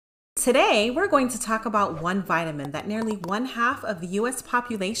Today, we're going to talk about one vitamin that nearly 1/2 of the US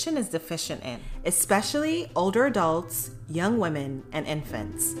population is deficient in, especially older adults, young women, and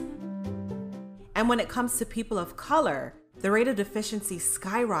infants. And when it comes to people of color, the rate of deficiency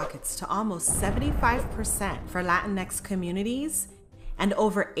skyrockets to almost 75% for Latinx communities and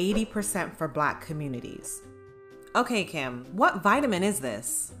over 80% for Black communities. Okay, Kim, what vitamin is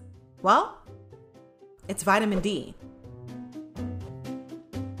this? Well, it's vitamin D.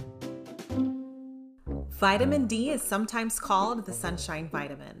 Vitamin D is sometimes called the sunshine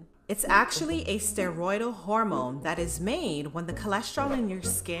vitamin. It's actually a steroidal hormone that is made when the cholesterol in your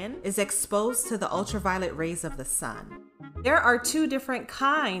skin is exposed to the ultraviolet rays of the sun. There are two different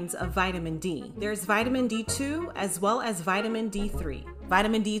kinds of vitamin D. There's vitamin D2 as well as vitamin D3.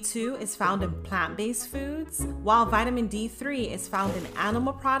 Vitamin D2 is found in plant-based foods, while vitamin D3 is found in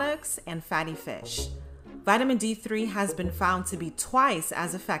animal products and fatty fish. Vitamin D3 has been found to be twice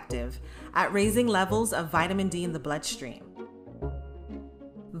as effective at raising levels of vitamin D in the bloodstream.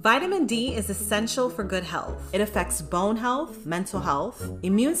 Vitamin D is essential for good health. It affects bone health, mental health,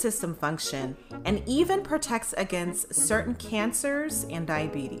 immune system function, and even protects against certain cancers and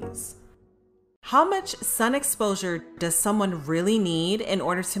diabetes. How much sun exposure does someone really need in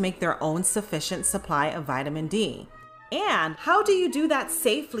order to make their own sufficient supply of vitamin D? And how do you do that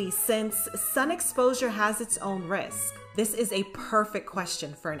safely since sun exposure has its own risk? This is a perfect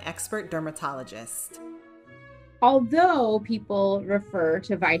question for an expert dermatologist. Although people refer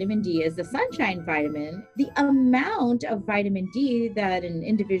to vitamin D as the sunshine vitamin, the amount of vitamin D that an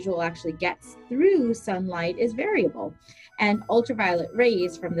individual actually gets through sunlight is variable, and ultraviolet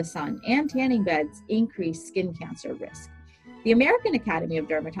rays from the sun and tanning beds increase skin cancer risk. The American Academy of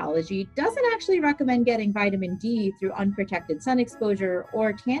Dermatology doesn't actually recommend getting vitamin D through unprotected sun exposure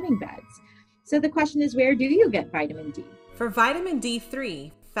or tanning beds. So the question is, where do you get vitamin D? For vitamin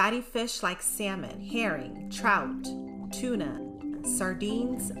D3, fatty fish like salmon, herring, trout, tuna,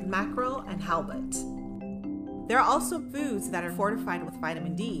 sardines, mackerel, and halibut. There are also foods that are fortified with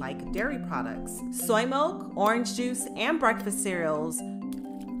vitamin D, like dairy products, soy milk, orange juice, and breakfast cereals.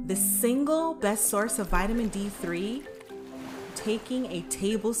 The single best source of vitamin D3, taking a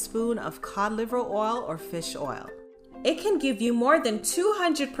tablespoon of cod liver oil or fish oil. It can give you more than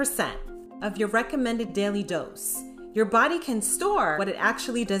 200% of your recommended daily dose. Your body can store what it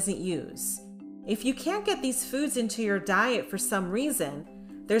actually doesn't use. If you can't get these foods into your diet for some reason,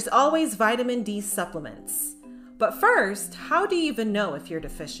 there's always vitamin D supplements. But first, how do you even know if you're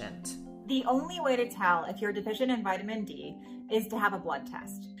deficient? The only way to tell if you're deficient in vitamin D is to have a blood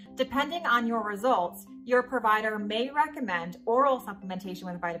test. Depending on your results, your provider may recommend oral supplementation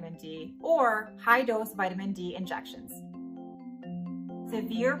with vitamin D or high-dose vitamin D injections.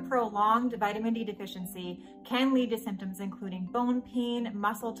 Severe prolonged vitamin D deficiency can lead to symptoms including bone pain,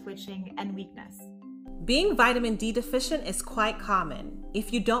 muscle twitching, and weakness. Being vitamin D deficient is quite common.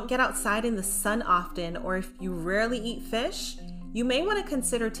 If you don't get outside in the sun often, or if you rarely eat fish, you may want to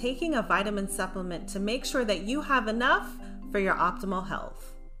consider taking a vitamin supplement to make sure that you have enough for your optimal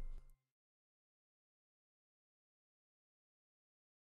health.